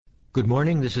Good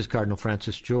morning, this is Cardinal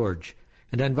Francis George,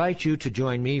 and I invite you to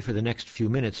join me for the next few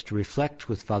minutes to reflect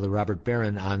with Father Robert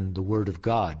Barron on the Word of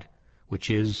God, which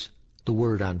is the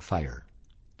Word on Fire.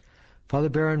 Father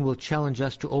Barron will challenge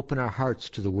us to open our hearts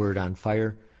to the Word on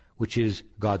Fire, which is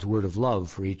God's word of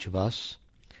love for each of us.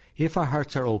 If our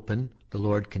hearts are open, the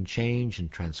Lord can change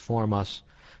and transform us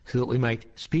so that we might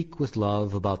speak with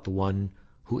love about the one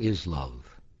who is love.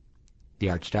 The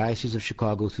Archdiocese of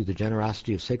Chicago, through the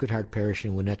generosity of Sacred Heart Parish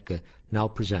in Winnetka, now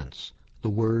presents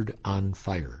the Word on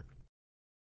Fire.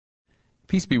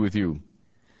 Peace be with you.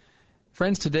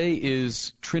 Friends, today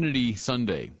is Trinity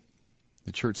Sunday.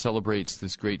 The Church celebrates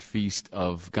this great feast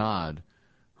of God,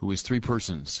 who is three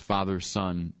persons, Father,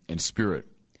 Son, and Spirit.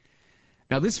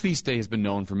 Now, this feast day has been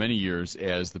known for many years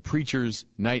as the preacher's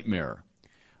nightmare.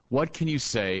 What can you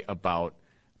say about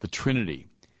the Trinity?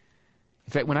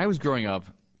 In fact, when I was growing up,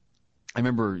 I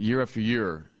remember year after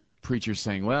year preachers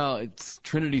saying, well, it's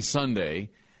Trinity Sunday.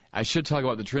 I should talk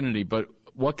about the Trinity, but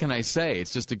what can I say?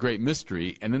 It's just a great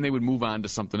mystery. And then they would move on to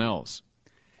something else.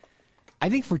 I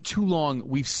think for too long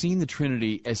we've seen the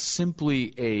Trinity as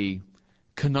simply a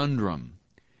conundrum.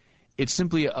 It's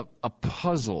simply a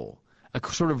puzzle, a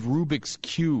sort of Rubik's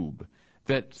Cube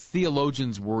that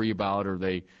theologians worry about or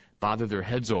they bother their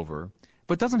heads over,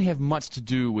 but doesn't have much to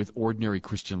do with ordinary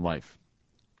Christian life.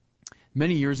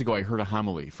 Many years ago, I heard a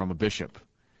homily from a bishop,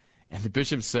 and the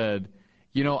bishop said,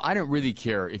 you know, I don't really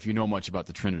care if you know much about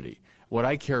the Trinity. What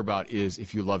I care about is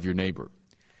if you love your neighbor.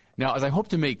 Now, as I hope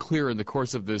to make clear in the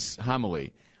course of this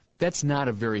homily, that's not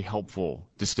a very helpful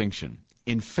distinction.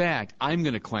 In fact, I'm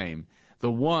going to claim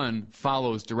the one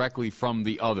follows directly from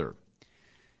the other.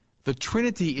 The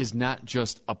Trinity is not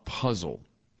just a puzzle,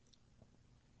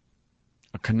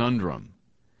 a conundrum.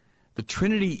 The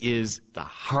Trinity is the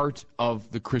heart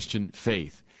of the Christian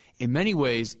faith. In many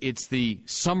ways, it's the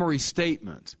summary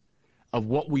statement of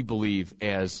what we believe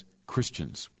as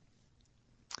Christians.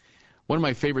 One of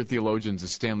my favorite theologians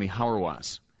is Stanley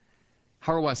Hauerwas.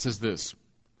 Hauerwas says this: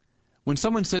 when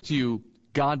someone says to you,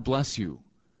 God bless you,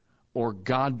 or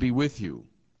God be with you,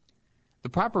 the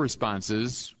proper response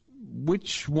is,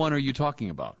 which one are you talking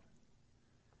about?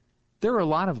 There are a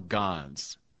lot of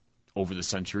gods over the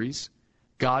centuries.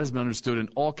 God has been understood in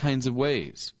all kinds of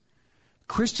ways.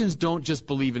 Christians don't just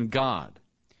believe in God.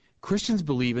 Christians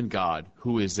believe in God,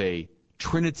 who is a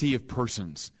trinity of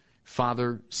persons,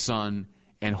 Father, Son,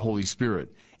 and Holy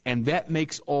Spirit. And that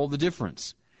makes all the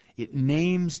difference. It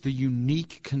names the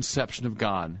unique conception of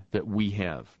God that we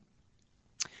have.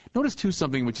 Notice, too,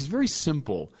 something which is very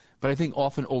simple, but I think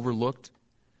often overlooked.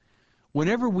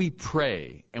 Whenever we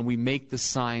pray and we make the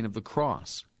sign of the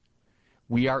cross,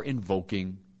 we are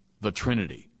invoking the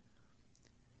Trinity.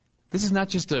 This is not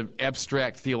just an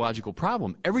abstract theological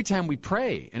problem. Every time we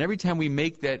pray and every time we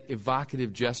make that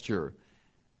evocative gesture,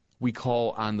 we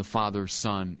call on the Father,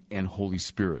 Son, and Holy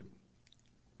Spirit.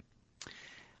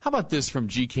 How about this from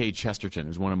G.K. Chesterton,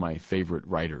 who's one of my favorite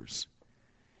writers?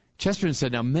 Chesterton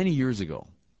said, now many years ago,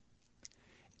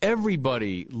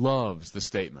 everybody loves the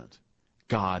statement,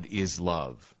 God is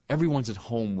love. Everyone's at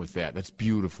home with that. That's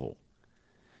beautiful.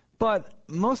 But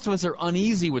most of us are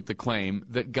uneasy with the claim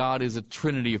that God is a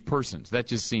trinity of persons. That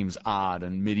just seems odd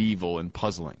and medieval and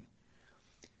puzzling.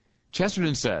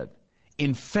 Chesterton said,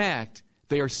 in fact,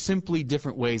 they are simply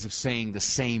different ways of saying the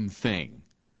same thing.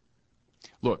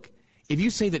 Look, if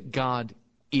you say that God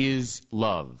is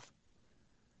love,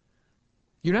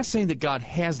 you're not saying that God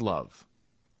has love.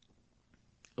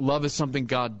 Love is something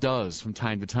God does from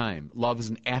time to time. Love is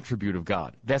an attribute of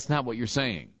God. That's not what you're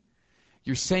saying.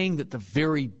 You're saying that the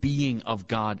very being of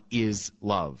God is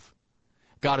love.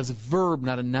 God is a verb,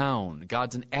 not a noun.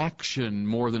 God's an action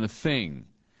more than a thing.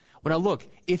 Well, now look,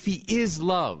 if he is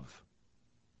love,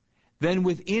 then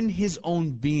within his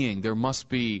own being there must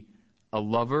be a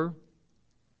lover,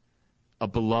 a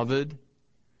beloved,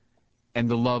 and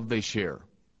the love they share.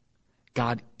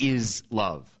 God is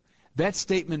love. That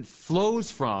statement flows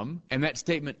from, and that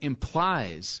statement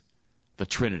implies, the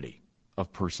Trinity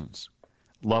of persons.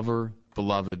 Lover,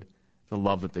 beloved, the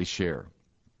love that they share.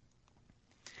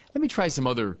 Let me try some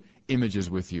other images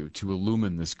with you to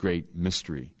illumine this great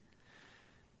mystery.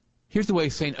 Here's the way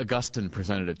St. Augustine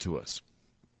presented it to us.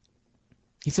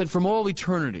 He said, from all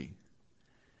eternity,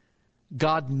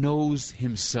 God knows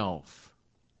himself.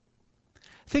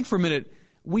 Think for a minute,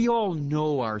 we all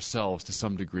know ourselves to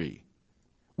some degree.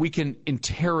 We can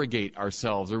interrogate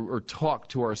ourselves or talk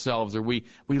to ourselves, or we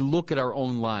look at our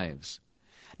own lives.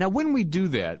 Now, when we do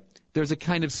that, there's a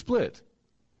kind of split.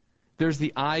 There's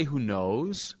the I who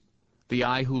knows, the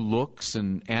I who looks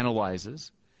and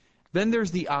analyzes. Then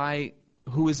there's the I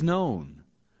who is known,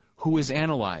 who is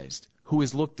analyzed, who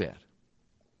is looked at.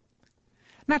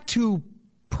 Not two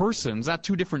persons, not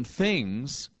two different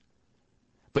things,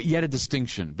 but yet a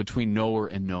distinction between knower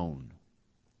and known.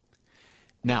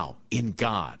 Now, in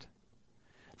God,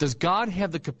 does God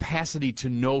have the capacity to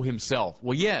know himself?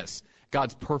 Well, yes.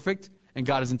 God's perfect and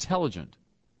God is intelligent.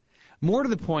 More to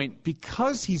the point,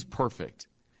 because he's perfect,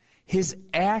 his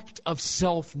act of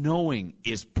self-knowing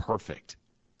is perfect.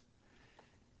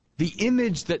 The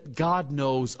image that God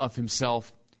knows of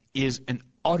himself is an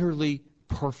utterly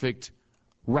perfect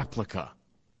replica.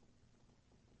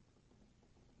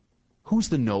 Who's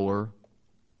the knower?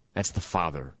 That's the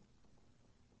Father.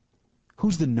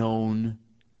 Who's the known?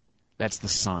 That's the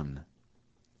Son.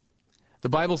 The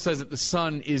Bible says that the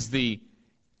Son is the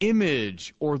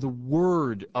image or the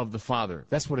Word of the Father.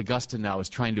 That's what Augustine now is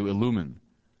trying to illumine.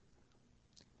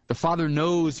 The Father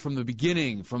knows from the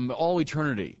beginning, from all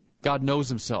eternity. God knows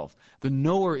himself. The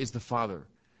knower is the Father.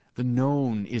 The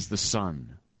known is the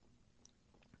Son.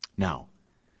 Now,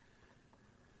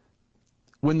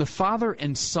 when the Father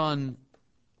and Son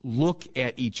look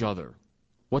at each other,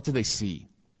 what do they see?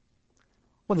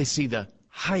 Well, they see the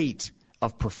height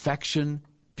of perfection,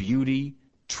 beauty,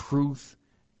 truth,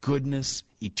 goodness,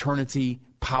 eternity,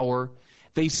 power.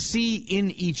 They see in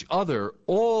each other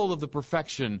all of the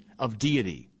perfection of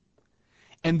deity.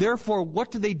 And therefore,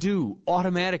 what do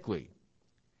automatically?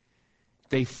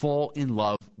 They fall in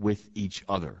love with each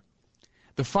other.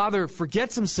 The Father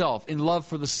forgets himself in love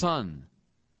for the Son.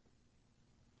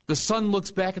 The Son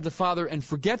looks back at the Father and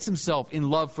forgets himself in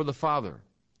love for the Father.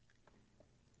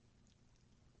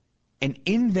 And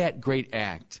in that great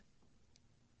act,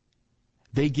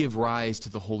 they give rise to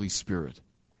the Holy Spirit.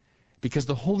 Because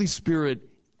the Holy Spirit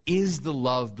is the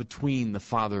love between the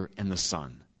Father and the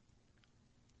Son.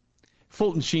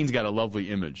 Fulton Sheen's got a lovely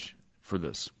image for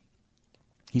this.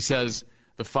 He says,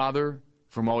 the Father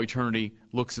from all eternity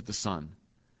looks at the Son.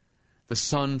 The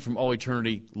Son from all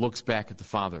eternity looks back at the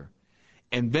Father.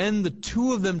 And then the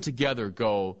two of them together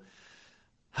go,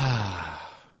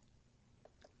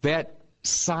 that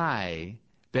sigh,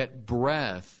 that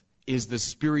breath is the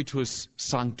Spiritus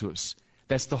Sanctus.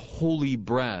 That's the holy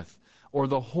breath, or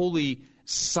the holy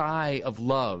sigh of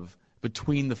love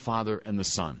between the Father and the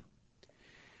Son.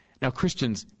 Now,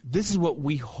 Christians, this is what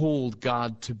we hold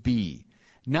God to be.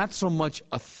 Not so much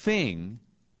a thing,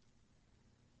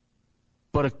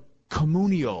 but a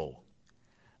communio,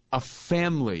 a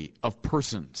family of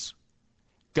persons.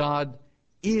 God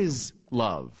is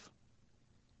love.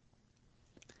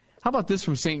 How about this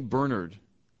from St. Bernard?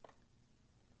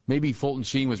 Maybe Fulton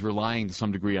Sheen was relying to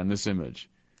some degree on this image.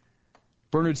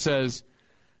 Bernard says,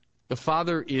 the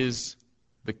Father is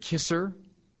the kisser,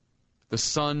 the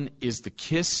Son is the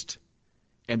kissed,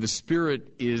 and the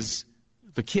Spirit is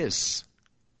the kiss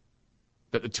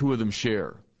that the two of them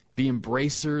share. The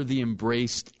embracer, the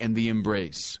embraced, and the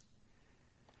embrace.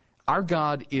 Our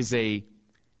God is a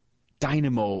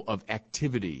dynamo of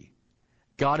activity.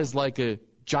 God is like a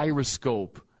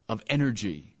gyroscope of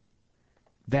energy.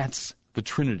 That's the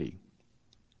Trinity.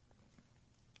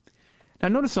 Now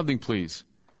notice something, please.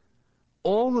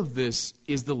 All of this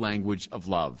is the language of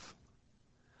love.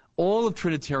 All of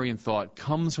Trinitarian thought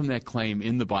comes from that claim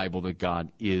in the Bible that God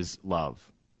is love.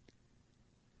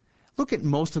 Look at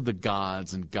most of the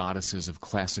gods and goddesses of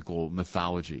classical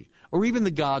mythology, or even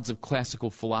the gods of classical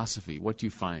philosophy. What do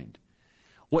you find?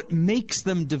 What makes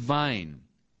them divine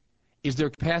is their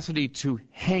capacity to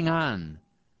hang on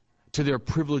to their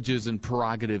privileges and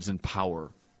prerogatives and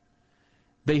power.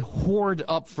 They hoard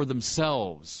up for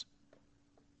themselves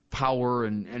power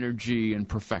and energy and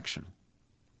perfection.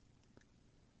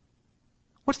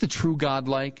 What's the true God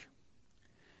like?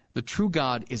 The true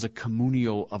God is a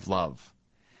communio of love.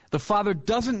 The Father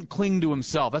doesn't cling to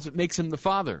himself. That's what makes him the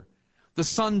Father. The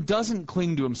Son doesn't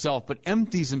cling to himself, but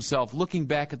empties himself, looking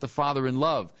back at the Father in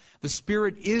love. The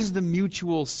Spirit is the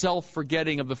mutual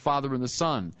self-forgetting of the Father and the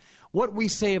Son. What we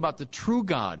say about the true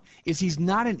God is he's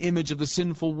not an image of the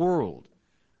sinful world.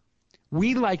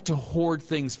 We like to hoard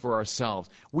things for ourselves.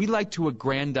 We like to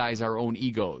aggrandize our own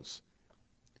egos.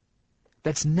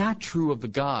 That's not true of the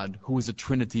God who is a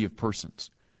trinity of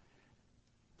persons.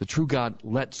 The true God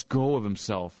lets go of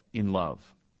himself in love.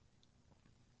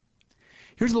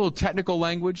 Here's a little technical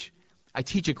language. I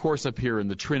teach a course up here in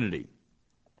the Trinity.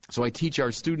 So I teach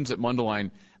our students at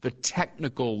Mundelein the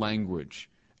technical language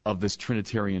of this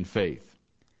Trinitarian faith.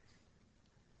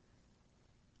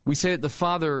 We say that the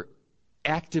Father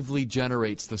actively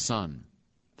generates the Son.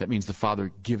 That means the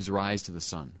Father gives rise to the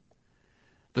Son.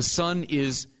 The Son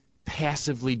is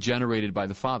passively generated by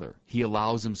the Father. He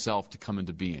allows himself to come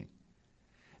into being.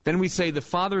 Then we say the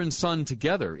Father and Son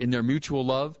together in their mutual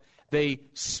love, they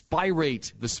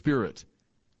spirate the Spirit.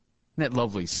 Isn't that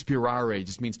lovely? Spirare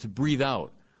just means to breathe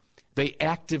out. They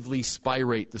actively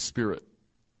spirate the Spirit.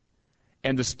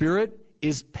 And the Spirit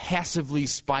is passively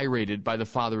spirated by the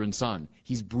Father and Son.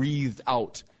 He's breathed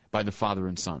out by the Father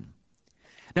and Son.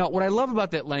 Now, what I love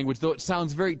about that language, though it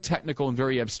sounds very technical and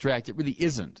very abstract, it really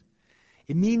isn't.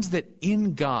 It means that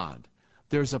in God,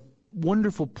 there's a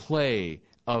wonderful play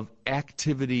of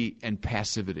activity and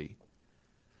passivity,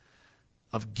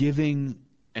 of giving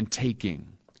and taking,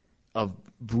 of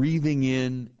breathing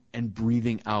in and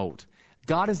breathing out.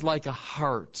 God is like a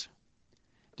heart.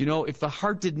 You know, if the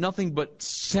heart did nothing but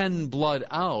send blood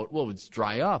out, well, it would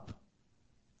dry up.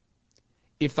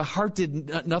 If the heart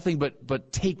did nothing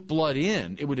but take blood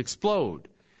in, it would explode.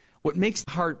 What makes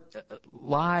the heart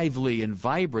lively and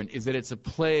vibrant is that it's a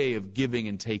play of giving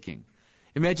and taking.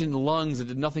 Imagine the lungs that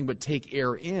did nothing but take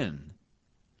air in,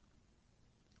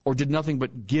 or did nothing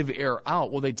but give air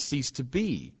out. Well, they'd cease to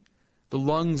be. The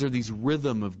lungs are these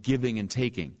rhythm of giving and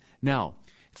taking. Now,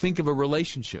 think of a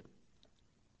relationship.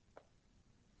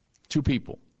 Two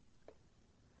people.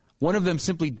 One of them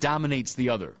simply dominates the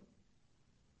other.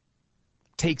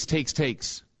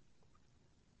 Takes.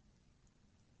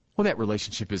 Well, that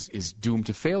relationship is doomed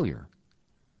to failure.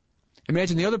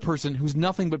 Imagine the other person who's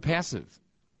nothing but passive.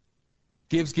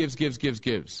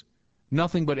 Gives.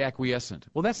 Nothing but acquiescent.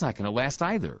 Well, that's not going to last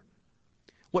either.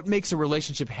 What makes a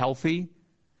relationship healthy?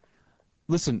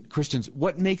 Listen, Christians,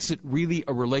 what makes it really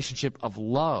a relationship of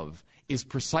love is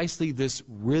precisely this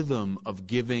rhythm of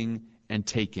giving and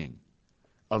taking,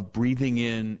 of breathing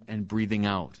in and breathing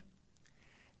out.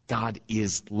 God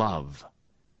is love.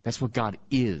 That's what God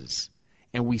is.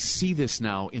 And we see this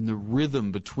now in the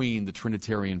rhythm between the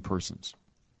Trinitarian persons.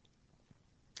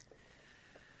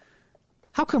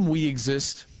 How come we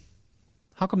exist?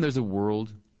 How come there's a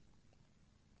world?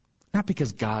 Not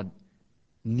because God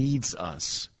needs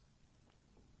us.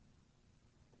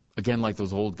 Again, like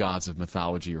those old gods of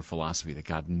mythology or philosophy, that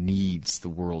God needs the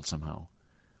world somehow.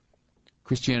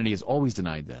 Christianity has always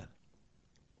denied that.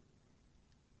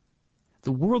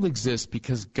 The world exists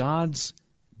because God's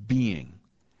being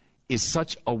is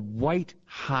such a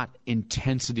white-hot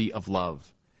intensity of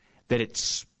love that it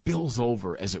spills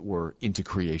over, as it were, into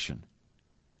creation.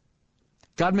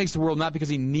 God makes the world not because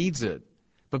he needs it,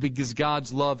 but because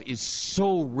God's love is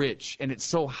so rich and it's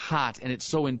so hot and it's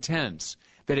so intense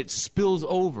that it spills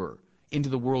over into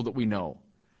the world that we know.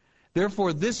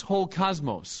 Therefore, this whole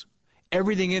cosmos,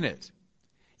 everything in it,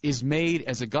 is made,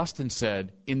 as Augustine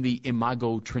said, in the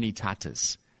imago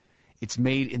Trinitatis. It's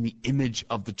made in the image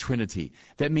of the Trinity.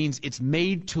 That means it's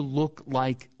made to look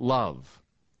like love.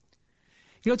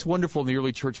 You know, it's wonderful in the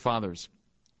early church fathers.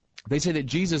 They say that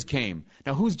Jesus came.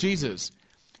 Now, who's Jesus?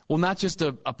 Well, not just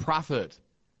a prophet,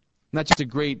 not just a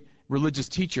great religious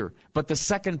teacher, but the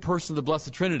second person of the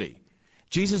Blessed Trinity.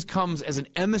 Jesus comes as an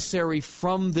emissary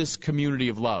from this community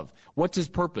of love. What's his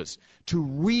purpose? To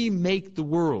remake the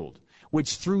world,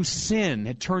 which through sin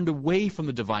had turned away from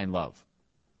the divine love.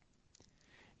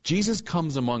 Jesus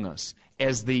comes among us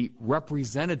as the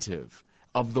representative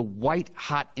of the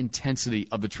white-hot intensity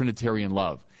of the Trinitarian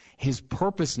love. His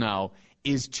purpose now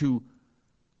is to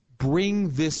bring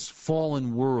this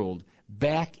fallen world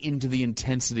back into the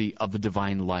intensity of the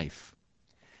divine life.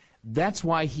 That's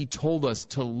why he told us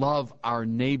to love our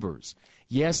neighbors.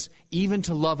 Yes, even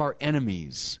to love our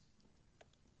enemies.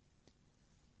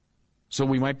 So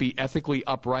we might be ethically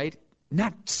upright.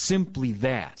 Not simply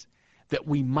that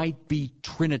we might be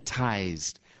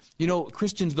trinitized. You know,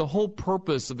 Christians, the whole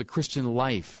purpose of the Christian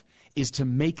life is to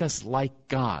make us like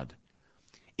God.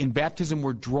 In baptism,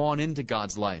 we're drawn into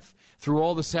God's life. Through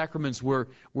all the sacraments, we're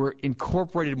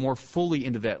incorporated more fully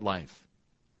into that life.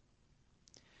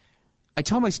 I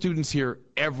tell my students here,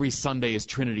 every Sunday is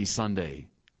Trinity Sunday.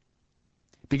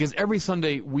 Because every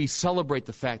Sunday we celebrate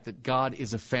the fact that God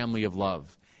is a family of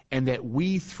love, and that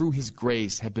we, through his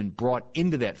grace, have been brought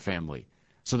into that family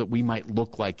so that we might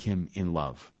look like him in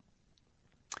love.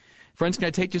 Friends, can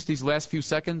I take just these last few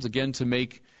seconds again to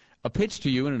make a pitch to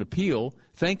you and an appeal?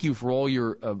 Thank you for all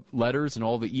your letters and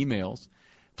all the emails.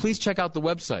 Please check out the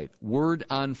website,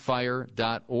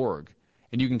 wordonfire.org,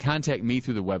 and you can contact me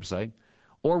through the website,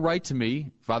 or write to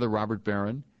me, Father Robert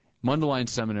Barron, Mundelein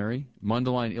Seminary,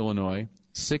 Mundelein, Illinois,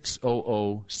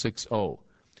 60060.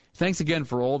 Thanks again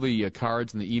for all the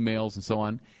cards and the emails and so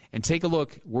on. And take a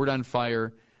look,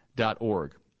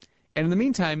 wordonfire.org. And in the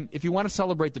meantime, if you want to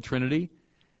celebrate the Trinity,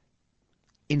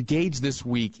 engage this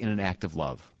week in an act of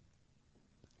love.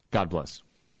 God bless.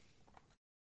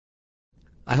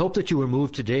 I hope that you were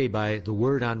moved today by the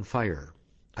Word on Fire.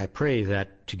 I pray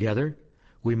that, together,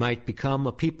 we might become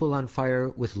a people on fire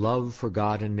with love for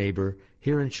God and neighbor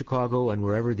here in Chicago and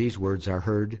wherever these words are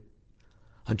heard.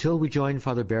 Until we join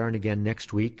Father Barron again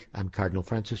next week, I'm Cardinal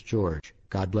Francis George.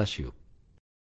 God bless you.